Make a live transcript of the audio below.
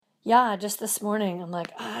yeah, just this morning, I'm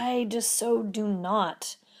like, I just so do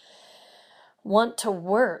not want to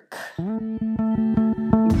work. Artist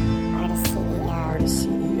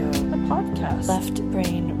CEO. The podcast. Left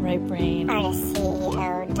brain, right brain. Artist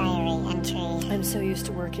CEO diary entry. I'm so used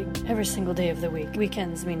to working every single day of the week.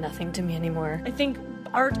 Weekends mean nothing to me anymore. I think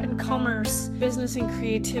art and commerce, business and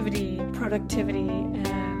creativity, productivity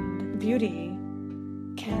and beauty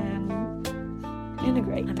can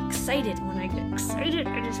integrate. I'm excited. When I get excited,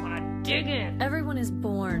 I just want to dig in. Everyone is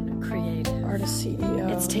born creative. Artist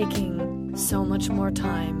CEO. It's taking so much more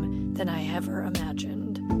time than I ever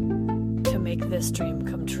imagined to make this dream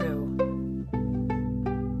come true.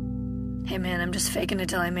 Hey man, I'm just faking it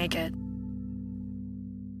till I make it.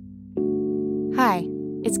 Hi,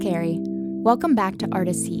 it's Carrie. Welcome back to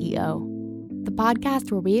Artist CEO, the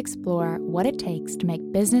podcast where we explore what it takes to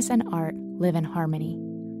make business and art live in harmony.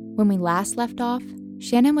 When we last left off,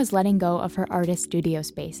 Shannon was letting go of her artist studio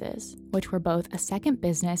spaces, which were both a second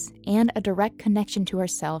business and a direct connection to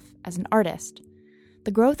herself as an artist.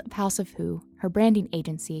 The growth of House of Who, her branding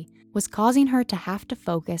agency, was causing her to have to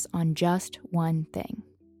focus on just one thing.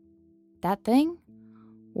 That thing?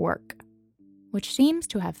 Work, which seems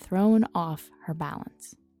to have thrown off her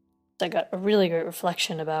balance. I got a really great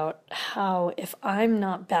reflection about how if I'm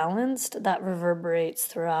not balanced, that reverberates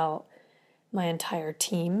throughout my entire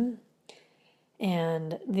team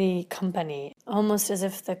and the company, almost as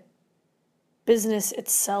if the business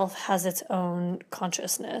itself has its own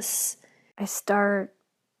consciousness. I start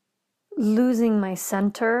losing my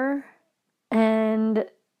center and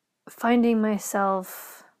finding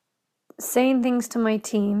myself saying things to my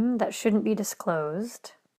team that shouldn't be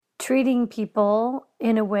disclosed, treating people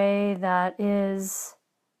in a way that is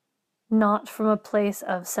not from a place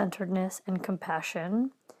of centeredness and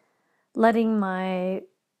compassion, letting my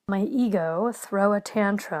ego throw a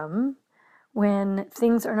tantrum when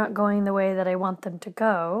things are not going the way that I want them to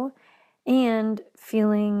go, and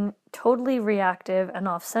feeling totally reactive and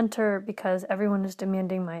off-center because everyone is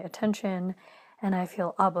demanding my attention and I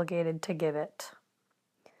feel obligated to give it.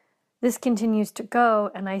 This continues to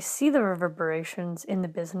go, and I see the reverberations in the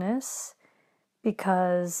business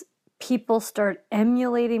because people start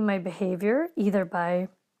emulating my behavior, either by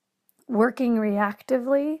working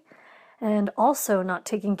reactively and also not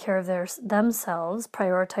taking care of themselves,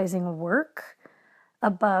 prioritizing work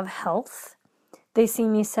above health. They see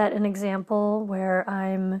me set an example where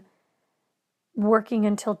I'm working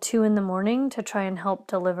until 2 a.m. to try and help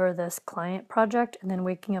deliver this client project and then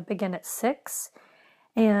waking up again at 6.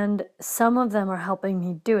 And some of them are helping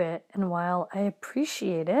me do it. And while I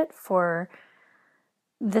appreciate it for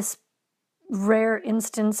this rare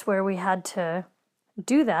instance where we had to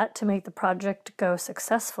do that to make the project go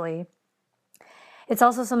successfully, it's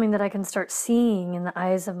also something that I can start seeing in the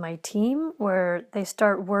eyes of my team where they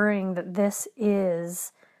start worrying that this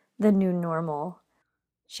is the new normal.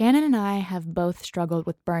 Shannon and I have both struggled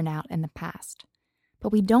with burnout in the past,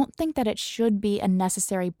 but we don't think that it should be a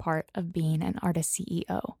necessary part of being an artist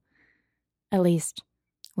CEO. At least,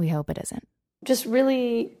 we hope it isn't. Just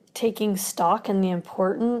really taking stock in the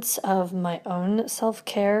importance of my own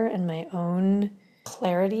self-care and my own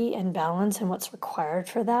clarity and balance and what's required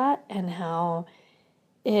for that, and how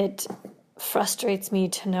it frustrates me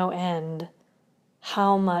to no end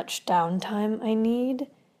how much downtime I need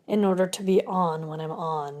in order to be on when I'm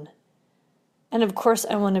on. And of course,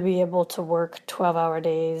 I want to be able to work 12-hour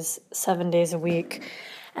days, 7 days a week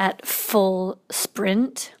at full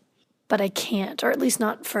sprint, but I can't, or at least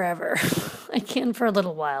not forever. I can for a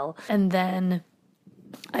little while. And then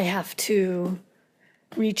I have to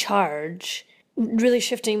recharge, really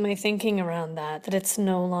shifting my thinking around that it's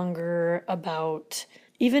no longer about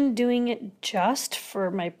even doing it just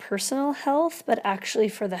for my personal health, but actually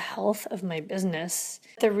for the health of my business.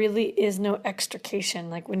 There really is no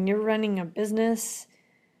extrication. Like when you're running a business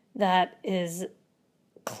that is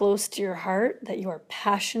close to your heart, that you are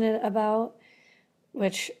passionate about,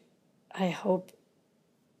 which I hope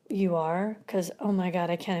you are, because oh my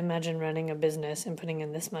God, I can't imagine running a business and putting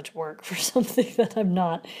in this much work for something that I'm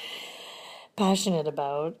not passionate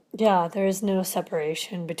about. Yeah, there is no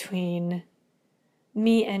separation between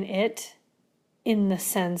me and it in the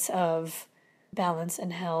sense of balance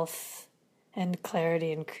and health and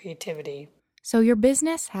clarity and creativity. So your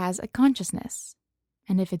business has a consciousness.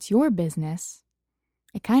 And if it's your business,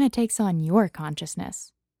 it kind of takes on your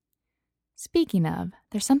consciousness. Speaking of,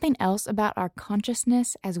 there's something else about our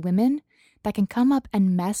consciousness as women that can come up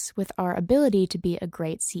and mess with our ability to be a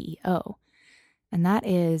great CEO. And that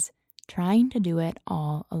is trying to do it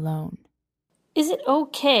all alone. Is it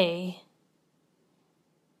okay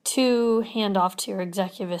to hand off to your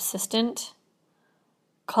executive assistant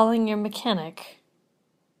calling your mechanic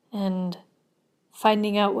and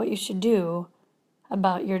finding out what you should do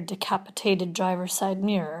about your decapitated driver's side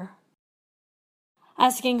mirror.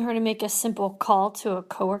 Asking her to make a simple call to a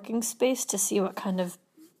co-working space to see what kind of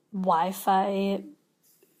Wi-Fi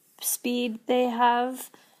speed they have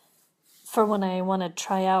for when I want to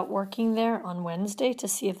try out working there on Wednesday to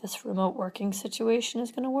see if this remote working situation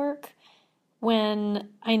is going to work, when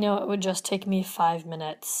I know it would just take me 5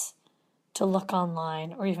 minutes to look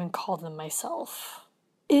online or even call them myself.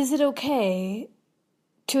 Is it okay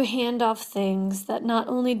to hand off things that not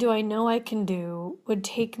only do I know I can do, would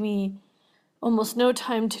take me almost no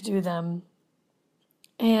time to do them,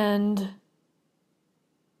 and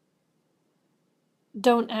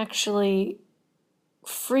don't actually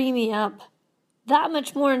free me up that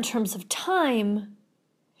much more in terms of time,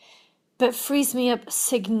 but frees me up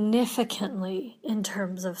significantly in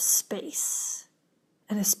terms of space,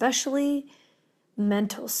 and especially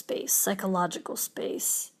mental space, psychological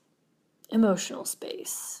space, emotional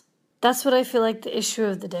space. That's what I feel like the issue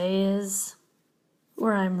of the day is,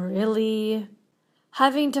 where I'm really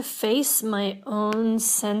having to face my own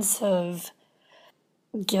sense of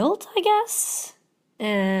guilt, I guess,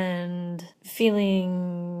 and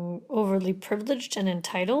feeling overly privileged and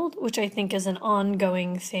entitled, which I think is an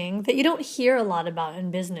ongoing thing that you don't hear a lot about in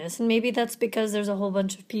business. And maybe that's because there's a whole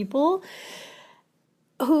bunch of people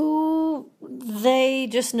who they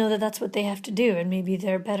just know that that's what they have to do, and maybe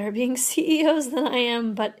they're better being CEOs than I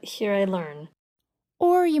am, but here I learn.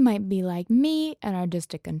 Or you might be like me and are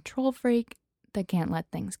just a control freak that can't let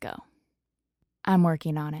things go. I'm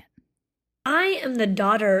working on it. I am the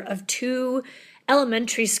daughter of 2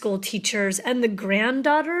 elementary school teachers and the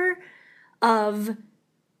granddaughter of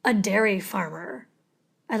a dairy farmer.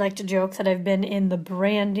 I like to joke that I've been in the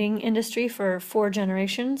branding industry for 4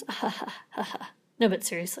 generations. No, but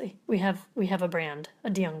seriously, we have a brand, a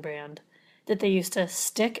DeYoung brand, that they used to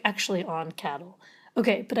stick actually on cattle.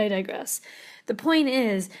 Okay, but I digress. The point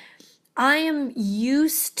is, I am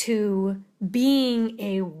used to being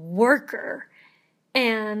a worker,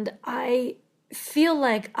 and I feel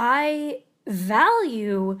like I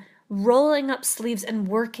value rolling up sleeves and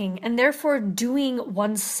working, and therefore doing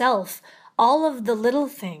oneself all of the little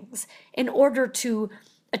things in order to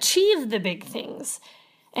achieve the big things.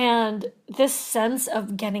 And this sense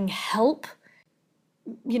of getting help,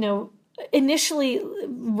 initially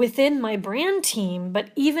within my brand team,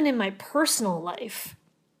 but even in my personal life,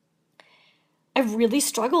 I've really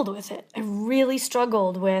struggled with it. I really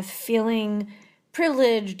struggled with feeling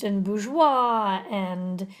privileged and bourgeois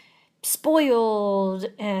and spoiled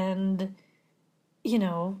and,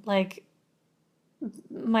 like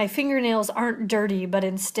my fingernails aren't dirty, but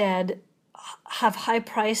instead have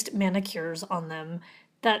high-priced manicures on them.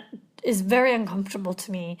 That is very uncomfortable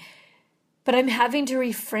to me. But I'm having to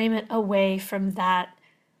reframe it away from that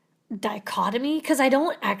dichotomy, because I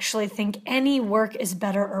don't actually think any work is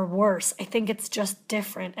better or worse. I think it's just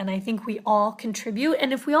different, and I think we all contribute.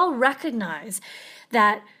 And if we all recognize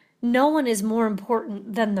that no one is more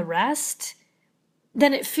important than the rest,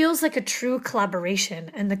 then it feels like a true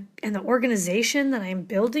collaboration. And the organization that I'm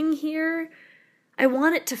building here, I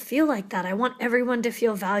want it to feel like that. I want everyone to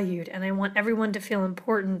feel valued, and I want everyone to feel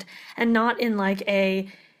important, and not in like a,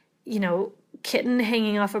 kitten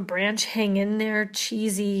hanging off a branch, hang in there,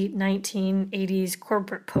 cheesy 1980s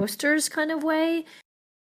corporate posters kind of way.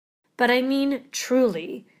 But I mean,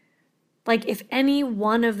 truly, like if any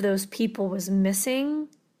one of those people was missing,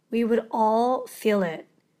 we would all feel it.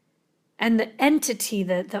 And the entity,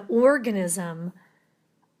 the organism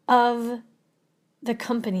of the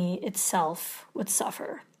company itself would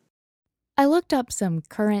suffer. I looked up some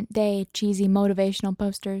current day cheesy motivational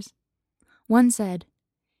posters. One said,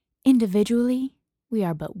 "Individually, we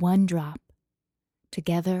are but one drop.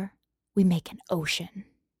 Together, we make an ocean."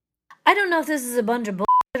 I don't know if this is a bunch of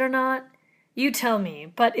bullshit or not. You tell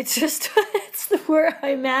me, but it's just, it's where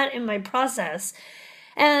I'm at in my process.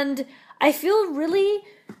 And I feel really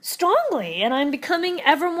strongly, and I'm becoming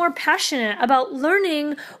ever more passionate about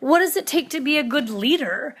learning what does it take to be a good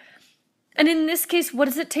leader. And in this case, what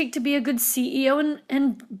does it take to be a good CEO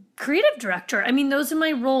and creative director? I mean, those are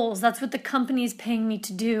my roles. That's what the company is paying me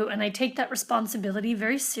to do. And I take that responsibility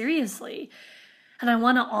very seriously. And I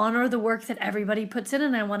want to honor the work that everybody puts in,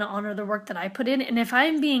 and I want to honor the work that I put in. And if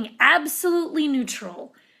I'm being absolutely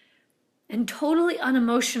neutral and totally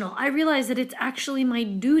unemotional, I realize that it's actually my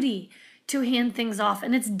duty to hand things off.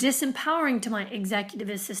 And it's disempowering to my executive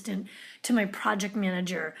assistant, to my project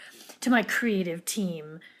manager, to my creative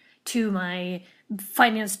team, to my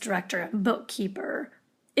finance director and bookkeeper.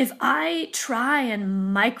 If I try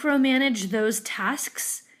and micromanage those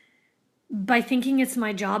tasks, by thinking it's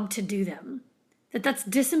my job to do them. That's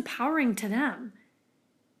disempowering to them.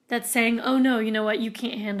 That's saying, oh no, you know what, you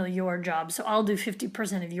can't handle your job, so I'll do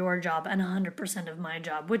 50% of your job and 100% of my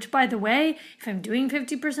job. Which, by the way, if I'm doing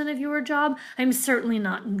 50% of your job, I'm certainly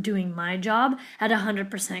not doing my job at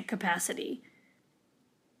 100% capacity.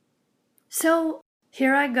 So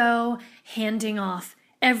here I go, handing off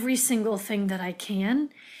every single thing that I can,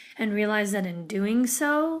 and realize that in doing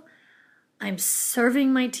so, I'm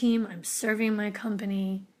serving my team, I'm serving my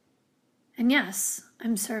company, and yes,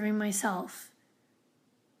 I'm serving myself.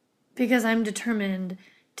 Because I'm determined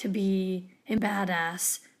to be a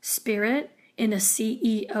badass spirit in a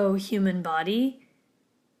CEO human body,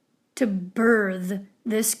 to birth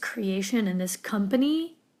this creation and this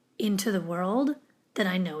company into the world that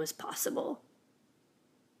I know is possible.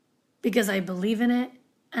 Because I believe in it,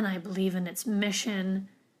 and I believe in its mission,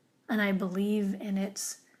 and I believe in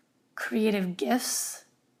its creative gifts.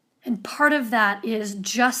 And part of that is,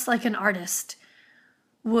 just like an artist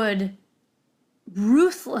would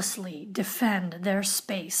ruthlessly defend their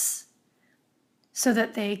space so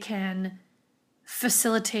that they can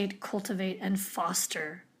facilitate, cultivate, and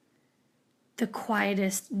foster the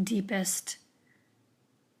quietest, deepest,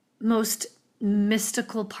 most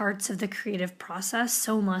mystical parts of the creative process,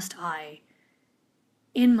 so must I,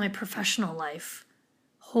 in my professional life,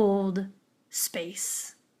 hold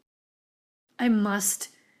space. I must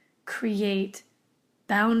create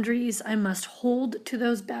boundaries. I must hold to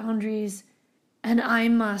those boundaries. And I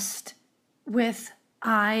must, with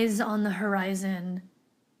eyes on the horizon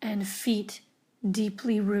and feet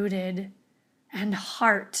deeply rooted and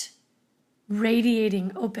heart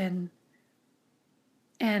radiating open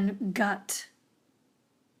and gut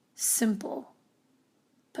simple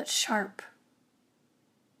but sharp,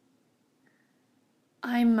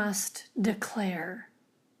 I must declare,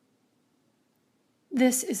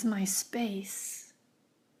 this is my space.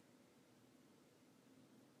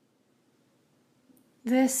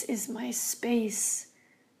 This is my space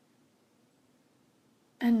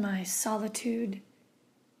and my solitude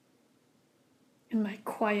and my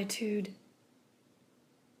quietude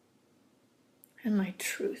and my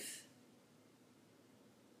truth.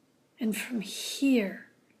 And from here,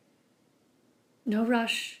 no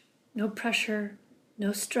rush, no pressure,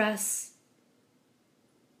 no stress.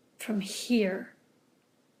 From here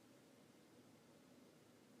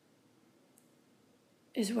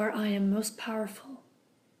is where I am most powerful.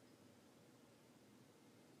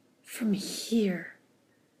 From here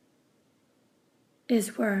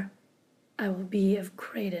is where I will be of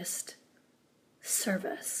greatest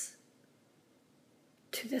service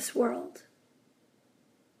to this world.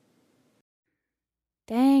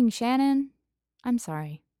 Dang, Shannon. I'm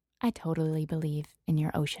sorry. I totally believe in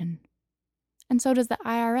your ocean. And so does the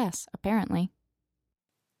IRS, apparently.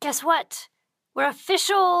 Guess what? We're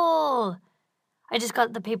official! I just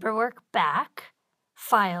got the paperwork back,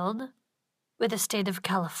 filed with the state of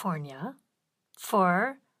California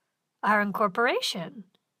for our incorporation,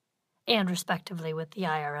 and respectively with the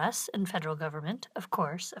IRS and federal government, of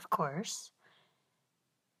course.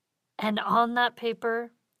 And on that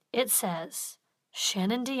paper, it says,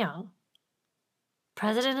 Shannon DeYoung,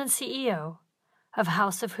 President and CEO of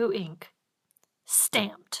House of Who, Inc.,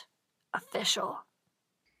 stamped official.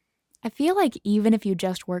 I feel like even if you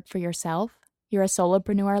just work for yourself, you're a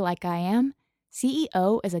solopreneur like I am,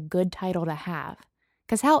 CEO is a good title to have.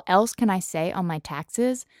 Because how else can I say on my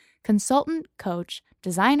taxes, consultant, coach,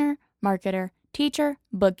 designer, marketer, teacher,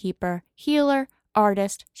 bookkeeper, healer,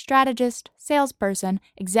 artist, strategist, salesperson,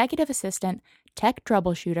 executive assistant, tech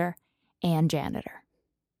troubleshooter, and janitor.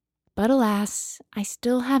 But alas, I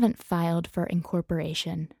still haven't filed for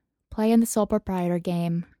incorporation. Playing the sole proprietor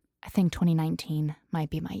game, I think 2019 might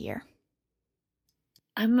be my year.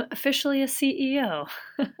 I'm officially a CEO.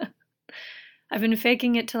 I've been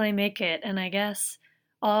faking it till I make it, and I guess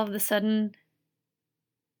all of a sudden,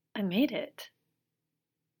 I made it.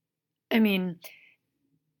 I mean,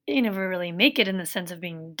 you never really make it in the sense of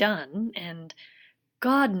being done, and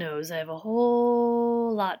God knows I have a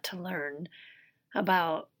whole lot to learn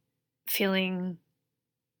about feeling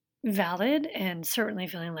valid and certainly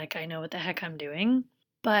feeling like I know what the heck I'm doing.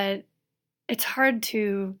 But it's hard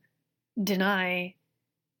to deny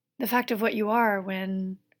the fact of what you are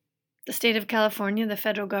when the state of California, the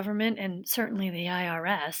federal government, and certainly the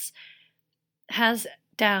IRS has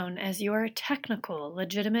down as your technical,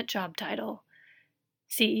 legitimate job title,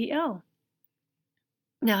 CEO.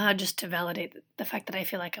 Now, just to validate the fact that I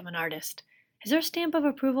feel like I'm an artist, is there a stamp of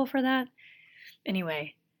approval for that?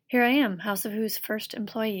 Anyway, here I am, House of Who's first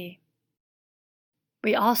employee.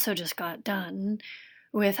 We also just got done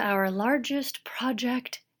with our largest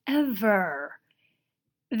project ever.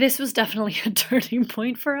 This was definitely a turning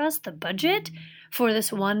point for us. The budget for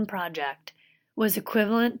this one project was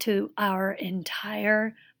equivalent to our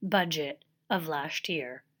entire budget of last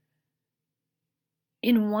year.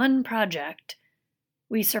 In one project,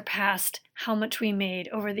 we surpassed how much we made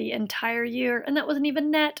over the entire year, and that wasn't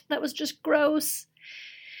even net, that was just gross.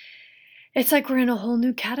 It's like we're in a whole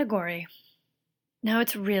new category. Now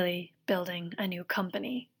it's really building a new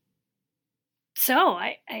company. So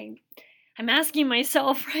I'm asking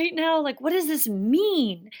myself right now, like, what does this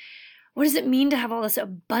mean? What does it mean to have all this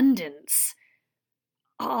abundance,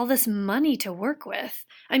 all this money to work with?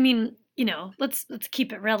 I mean, let's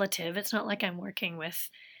keep it relative. It's not like I'm working with,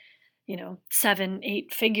 7,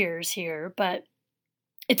 8 figures here, but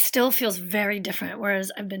it still feels very different.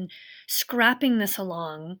 Whereas I've been scrapping this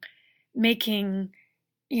along, making,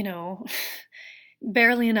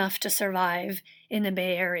 barely enough to survive in the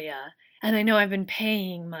Bay Area. And I know I've been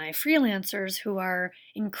paying my freelancers who are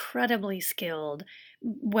incredibly skilled,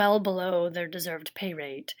 well below their deserved pay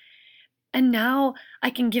rate. And now I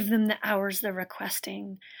can give them the hours they're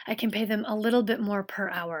requesting. I can pay them a little bit more per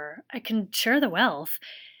hour. I can share the wealth.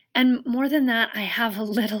 And more than that, I have a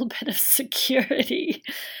little bit of security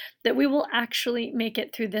that we will actually make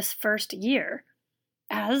it through this first year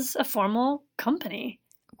as a formal company.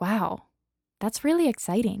 Wow, that's really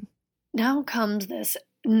exciting. Now comes this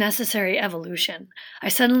necessary evolution. I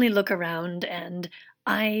suddenly look around and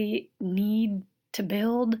I need to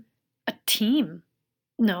build a team.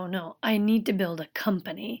 No, I need to build a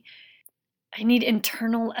company. I need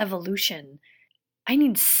internal evolution. I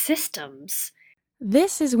need systems.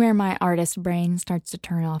 This is where my artist brain starts to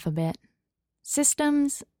turn off a bit.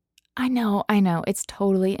 Systems, I know, it's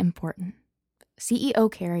totally important.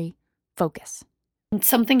 CEO Carrie, focus. And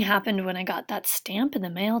something happened when I got that stamp in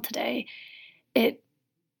the mail today. It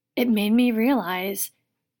made me realize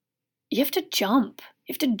you have to jump.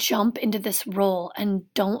 You have to jump into this role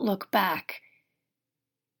and don't look back.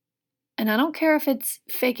 And I don't care if it's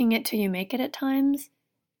faking it till you make it at times,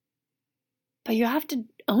 but you have to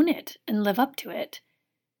own it and live up to it.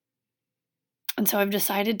 And so I've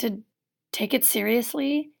decided to take it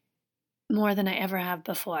seriously more than I ever have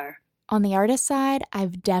before. On the artist side,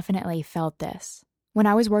 I've definitely felt this. When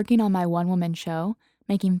I was working on my one-woman show,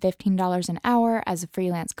 making $15 an hour as a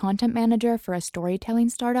freelance content manager for a storytelling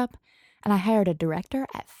startup, and I hired a director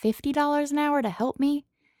at $50 an hour to help me,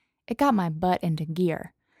 it got my butt into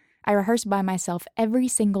gear. I rehearsed by myself every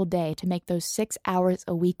single day to make those 6 hours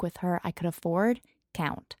a week with her I could afford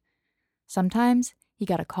count. Sometimes you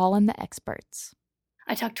gotta call in the experts.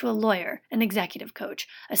 I talked to a lawyer, an executive coach,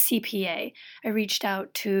 a CPA. I reached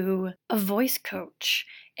out to a voice coach,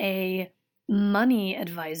 a money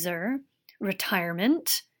advisor,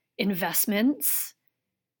 retirement, investments.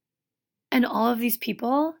 And all of these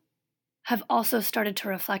people have also started to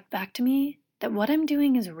reflect back to me that what I'm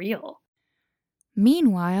doing is real.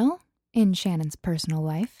 Meanwhile, in Shannon's personal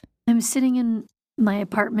life, I'm sitting in my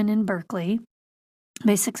apartment in Berkeley,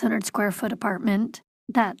 my 600 square foot apartment.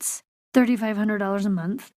 That's $3,500 a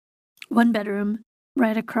month, 1 bedroom,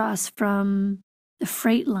 right across from the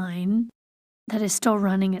freight line that is still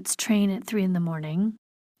running its train at 3 a.m.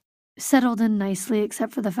 Settled in nicely,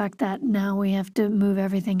 except for the fact that now we have to move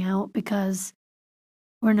everything out because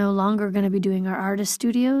we're no longer going to be doing our artist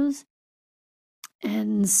studios.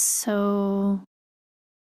 And so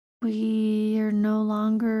we are no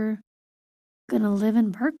longer going to live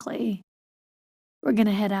in Berkeley. We're going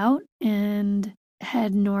to head out and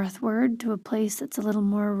head northward to a place that's a little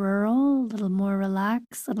more rural, a little more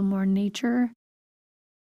relaxed, a little more nature,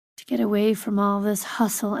 to get away from all this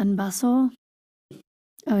hustle and bustle.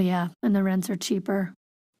 Oh yeah, and the rents are cheaper.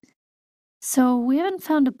 So we haven't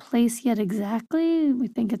found a place yet exactly. We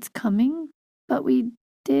think it's coming, but we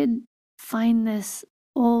did find this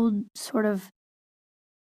old sort of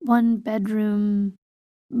 1-bedroom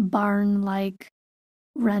barn-like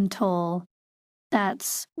rental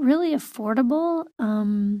that's really affordable.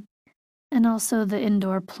 And also the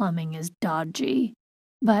indoor plumbing is dodgy.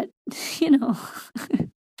 But,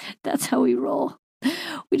 that's how we roll.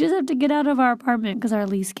 We just have to get out of our apartment because our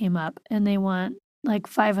lease came up and they want like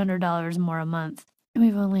 $500 more a month. And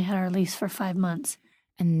we've only had our lease for 5 months.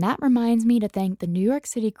 And that reminds me to thank the New York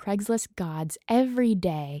City Craigslist gods every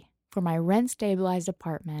day for my rent-stabilized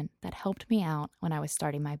apartment that helped me out when I was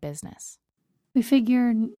starting my business. We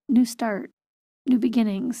figure new start, new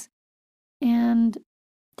beginnings. And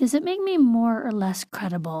does it make me more or less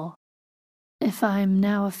credible if I'm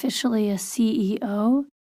now officially a CEO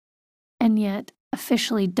and yet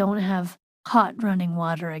officially don't have hot running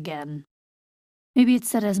water again? Maybe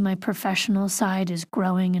it's that as my professional side is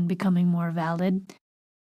growing and becoming more valid,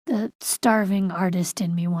 The starving artist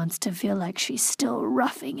in me wants to feel like she's still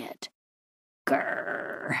roughing it.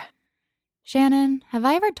 Grrr. Shannon, have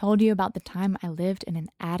I ever told you about the time I lived in an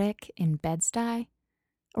attic in Bed-Stuy?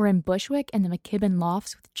 Or in Bushwick in the McKibben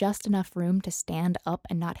lofts with just enough room to stand up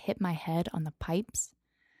and not hit my head on the pipes?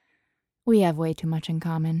 We have way too much in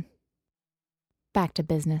common. Back to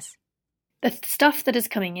business. The stuff that is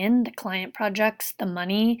coming in, the client projects, the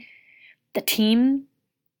money, the team,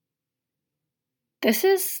 this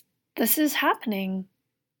is happening.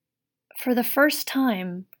 For the first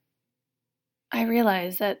time, I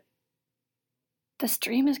realize that this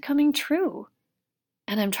dream is coming true.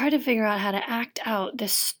 And I'm trying to figure out how to act out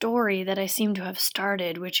this story that I seem to have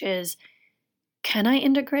started, which is, can I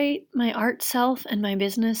integrate my art self and my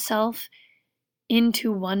business self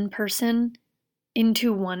into one person,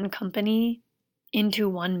 into one company, into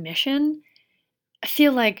one mission? I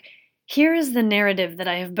feel like here is the narrative that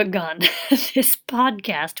I have begun, this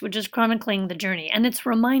podcast, which is chronicling the journey, and it's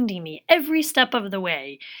reminding me every step of the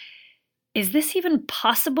way, is this even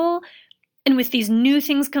possible? And with these new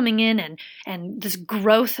things coming in and this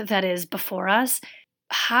growth that is before us,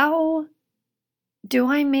 how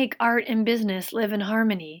do I make art and business live in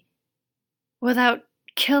harmony without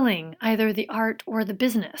killing either the art or the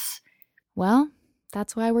business? Well,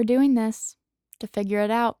 that's why we're doing this, to figure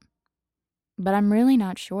it out. But I'm really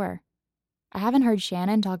not sure. I haven't heard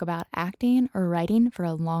Shannon talk about acting or writing for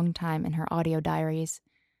a long time in her audio diaries.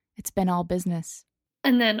 It's been all business.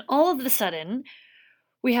 And then all of a sudden,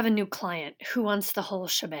 we have a new client who wants the whole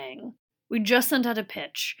shebang. We just sent out a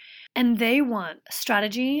pitch, and they want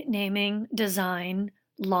strategy, naming, design,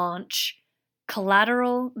 launch,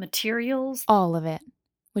 collateral, materials. All of it,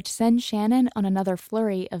 which sends Shannon on another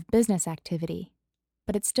flurry of business activity.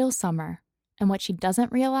 But it's still summer, and what she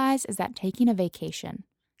doesn't realize is that taking a vacation,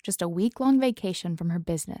 just a week-long vacation from her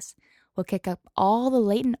business, will kick up all the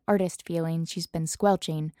latent artist feelings she's been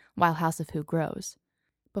squelching while House of Who grows.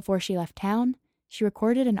 Before she left town, she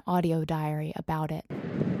recorded an audio diary about it.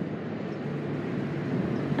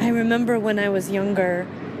 I remember when I was younger,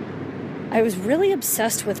 I was really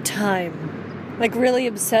obsessed with time. Like, really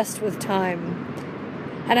obsessed with time.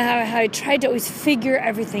 And how I tried to always figure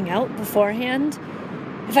everything out beforehand.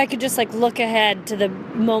 If I could just, look ahead to the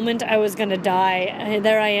moment I was going to die,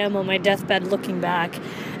 there I am on my deathbed looking back,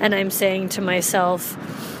 and I'm saying to myself,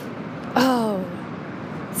 oh,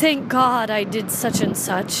 thank God I did such and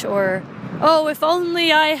such, or oh, if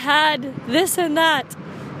only I had this and that.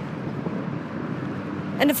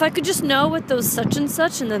 And if I could just know what those such and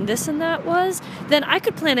such and then this and that was, then I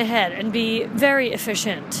could plan ahead and be very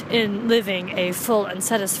efficient in living a full and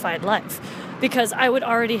satisfied life, because I would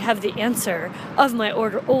already have the answer of my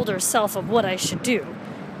older self of what I should do.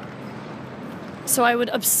 So I would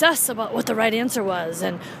obsess about what the right answer was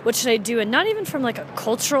and what should I do, and not even from a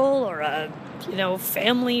cultural or a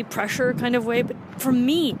family pressure kind of way, but for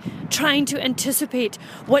me, trying to anticipate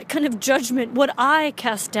what kind of judgment would I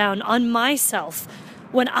cast down on myself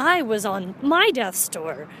when I was on my death's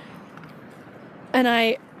door. And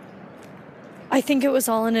I think it was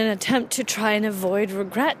all in an attempt to try and avoid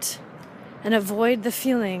regret and avoid the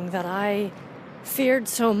feeling that I feared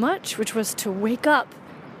so much, which was to wake up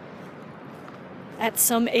at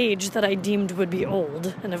some age that I deemed would be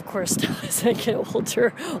old. And of course, now as I get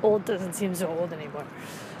older, old doesn't seem so old anymore.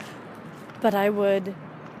 But I would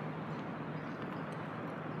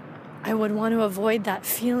want to avoid that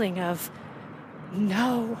feeling of,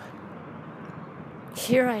 no,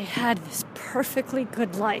 here I had this perfectly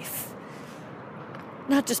good life.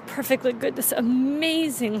 Not just perfectly good, this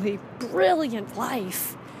amazingly brilliant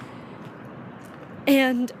life.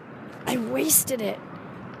 And I wasted it.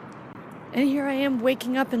 And here I am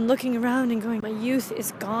waking up and looking around and going, my youth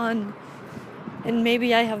is gone. And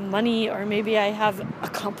maybe I have money, or maybe I have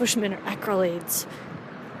accomplishment or accolades.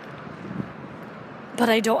 But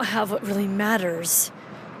I don't have what really matters.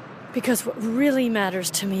 Because what really matters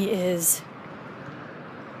to me is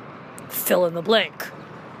fill in the blank.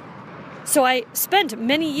 So I spent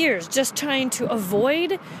many years just trying to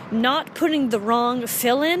avoid not putting the wrong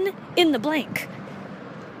fill in the blank.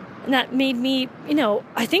 And that made me,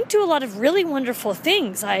 I think do a lot of really wonderful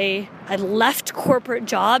things. I left corporate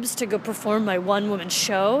jobs to go perform my one-woman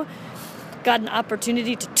show. Got an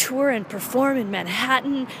opportunity to tour and perform in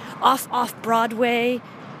Manhattan, off Broadway.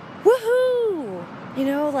 Woohoo!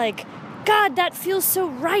 God, that feels so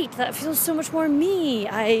right. That feels so much more me.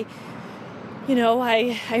 I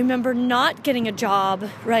remember not getting a job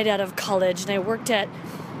right out of college, and I worked at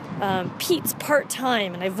Pete's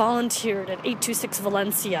part-time, and I volunteered at 826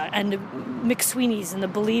 Valencia and McSweeney's and The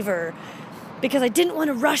Believer, because I didn't want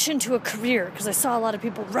to rush into a career, because I saw a lot of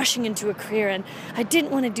people rushing into a career, and I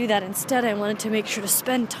didn't want to do that. Instead, I wanted to make sure to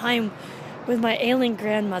spend time with my ailing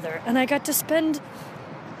grandmother, and I got to spend,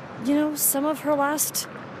 some of her last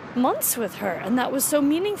months with her, and that was so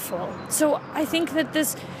meaningful. So I think that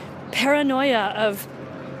this paranoia of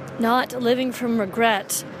not living from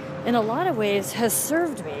regret in a lot of ways has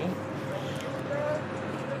served me.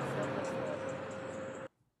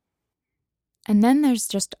 And then there's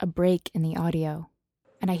just a break in the audio,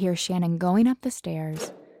 and I hear Shannon going up the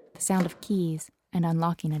stairs, the sound of keys, and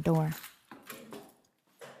unlocking a door.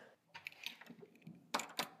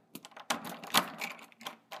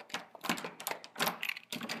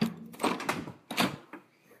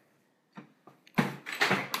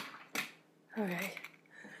 Okay.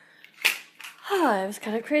 It was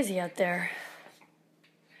kind of crazy out there.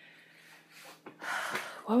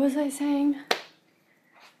 What was I saying?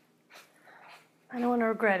 I don't want to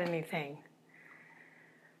regret anything.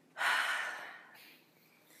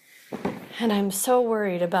 And I'm so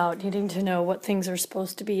worried about needing to know what things are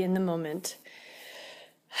supposed to be in the moment.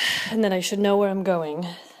 And that I should know where I'm going.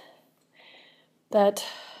 That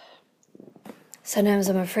sometimes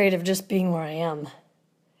I'm afraid of just being where I am.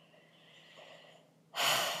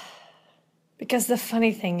 Because the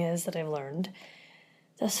funny thing is that I've learned,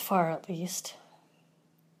 thus far at least,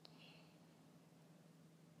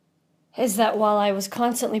 is that while I was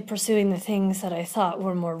constantly pursuing the things that I thought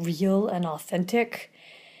were more real and authentic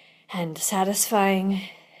and satisfying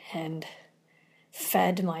and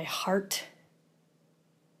fed my heart,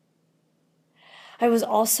 I was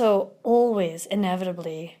also always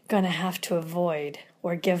inevitably going to have to avoid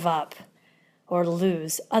or give up or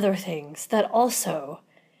lose other things that also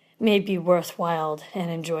may be worthwhile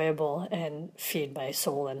and enjoyable and feed my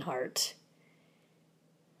soul and heart.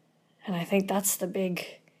 And I think that's the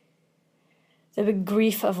big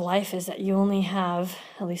grief of life, is that you only have,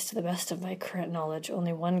 at least to the best of my current knowledge,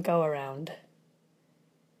 only one go around.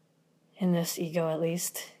 In this ego, at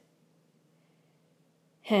least.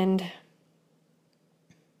 And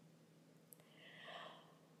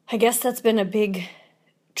I guess that's been a big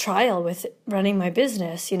trial with running my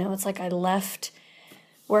business. It's like I left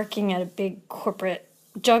working at a big corporate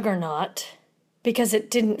juggernaut because it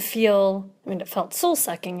didn't feel, it felt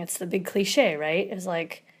soul-sucking. It's the big cliche, right? It's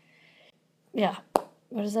like, yeah,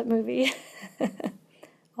 what is that movie?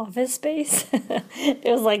 Office Space? It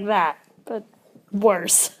was like that, but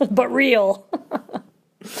worse, but real.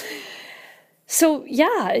 So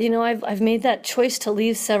yeah, I've made that choice to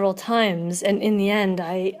leave several times, and in the end,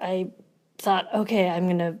 I thought, okay, I'm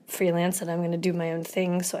going to freelance and I'm going to do my own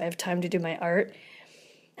thing so I have time to do my art.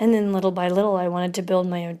 And then little by little, I wanted to build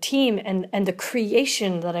my own team, and the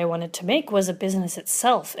creation that I wanted to make was a business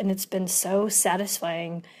itself. And it's been so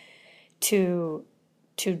satisfying to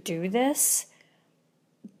do this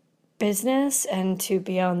business and to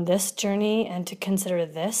be on this journey and to consider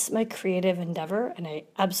this my creative endeavor. And I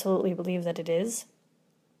absolutely believe that it is.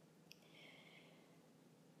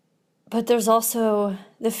 But there's also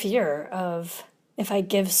the fear of, if I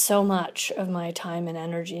give so much of my time and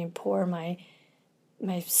energy and pour my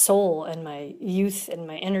soul and my youth and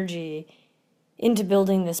my energy into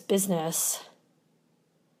building this business,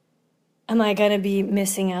 am I going to be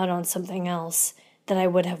missing out on something else that I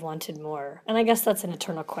would have wanted more? And I guess that's an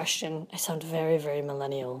eternal question. I sound very, very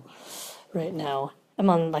millennial right now. I'm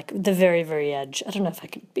on the very, very edge. I don't know if I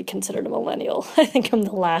could be considered a millennial. I think I'm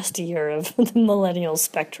the last year of the millennial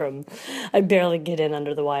spectrum. I barely get in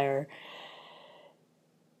under the wire.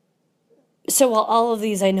 So while all of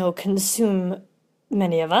these I know consume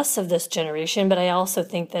many of us of this generation, but I also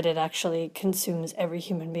think that it actually consumes every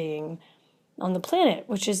human being on the planet,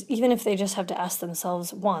 which is, even if they just have to ask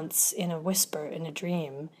themselves once in a whisper, in a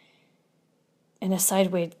dream, in a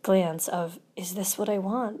sideways glance of, is this what I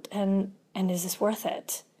want? And is this worth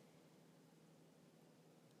it?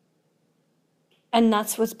 And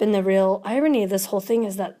that's what's been the real irony of this whole thing,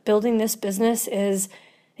 is that building this business is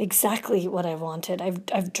exactly what I wanted.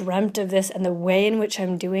 I've dreamt of this, and the way in which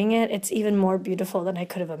I'm doing it, it's even more beautiful than I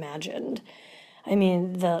could have imagined. I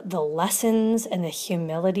mean, the lessons and the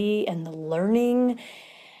humility and the learning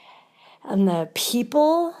and the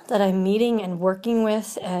people that I'm meeting and working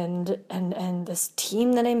with, and this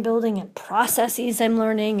team that I'm building, and processes I'm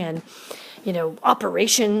learning, and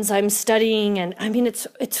operations I'm studying, and I mean, it's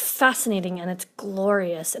fascinating, and it's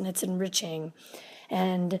glorious, and it's enriching,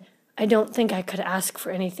 and I don't think I could ask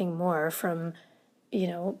for anything more from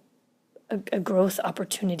a growth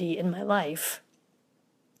opportunity in my life.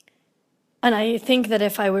 And I think that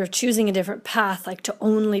if I were choosing a different path, like to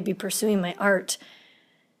only be pursuing my art,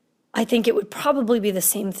 I think it would probably be the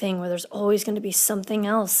same thing, where there's always going to be something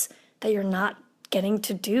else that you're not getting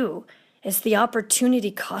to do. It's the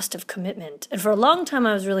opportunity cost of commitment. And for a long time,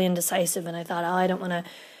 I was really indecisive, and I thought, I don't want to,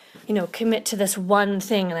 commit to this one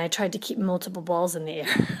thing. And I tried to keep multiple balls in the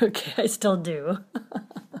air. Okay, I still do.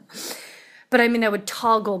 But I would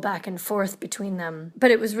toggle back and forth between them.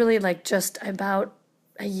 But it was really like just about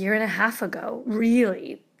a year and a half ago,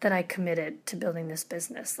 really, that I committed to building this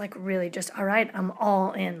business. Like really just, all right, I'm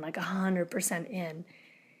all in, like 100% in.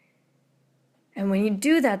 And when you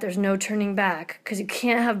do that, there's no turning back, because you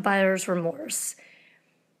can't have buyer's remorse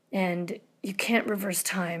and you can't reverse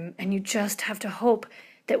time. And you just have to hope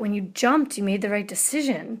that when you jumped, you made the right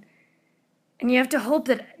decision. And you have to hope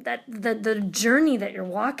that the journey that you're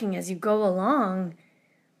walking as you go along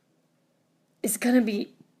is going to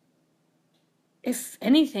be, if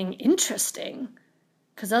anything, interesting.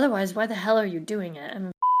 Because otherwise, why the hell are you doing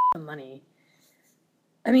it? The money.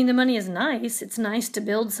 The money is nice. It's nice to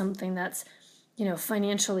build something that's,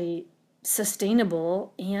 financially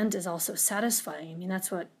sustainable and is also satisfying. That's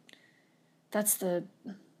the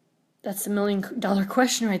 $1 million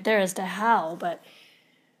question right there as to how, but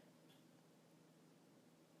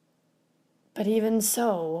even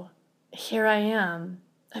so, here I am.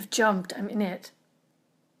 I've jumped. I'm in it.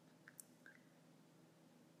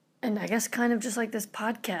 And I guess kind of just like this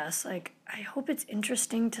podcast, like, I hope it's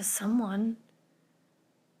interesting to someone,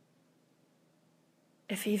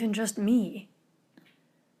 if even just me.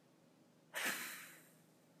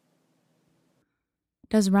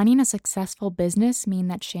 Does running a successful business mean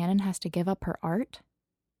that Shannon has to give up her art?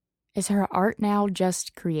 Is her art now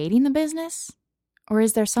just creating the business? Or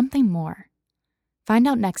is there something more? Find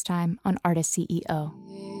out next time on Artist CEO.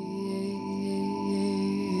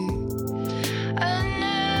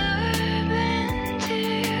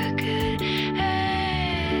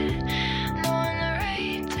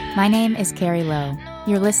 My name is Carrie Lowe.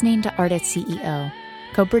 You're listening to Artist CEO,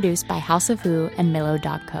 co-produced by House of Who and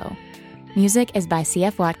Millo.co. Music is by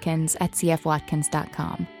CF Watkins at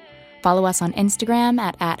cfwatkins.com. Follow us on Instagram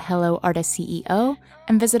at HelloArtistCEO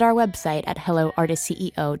and visit our website at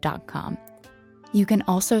helloartistceo.com. You can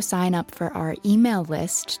also sign up for our email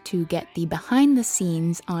list to get the behind the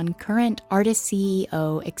scenes on current Artist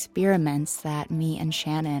CEO experiments that me and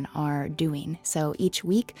Shannon are doing. So each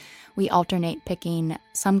week we alternate picking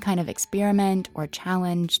some kind of experiment or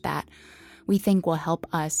challenge that we think will help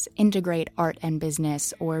us integrate art and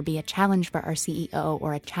business, or be a challenge for our CEO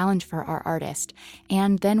or a challenge for our artist.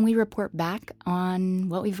 And then we report back on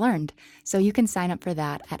what we've learned. So you can sign up for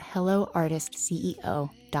that at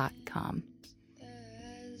helloartistceo.com.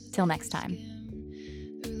 Till next time.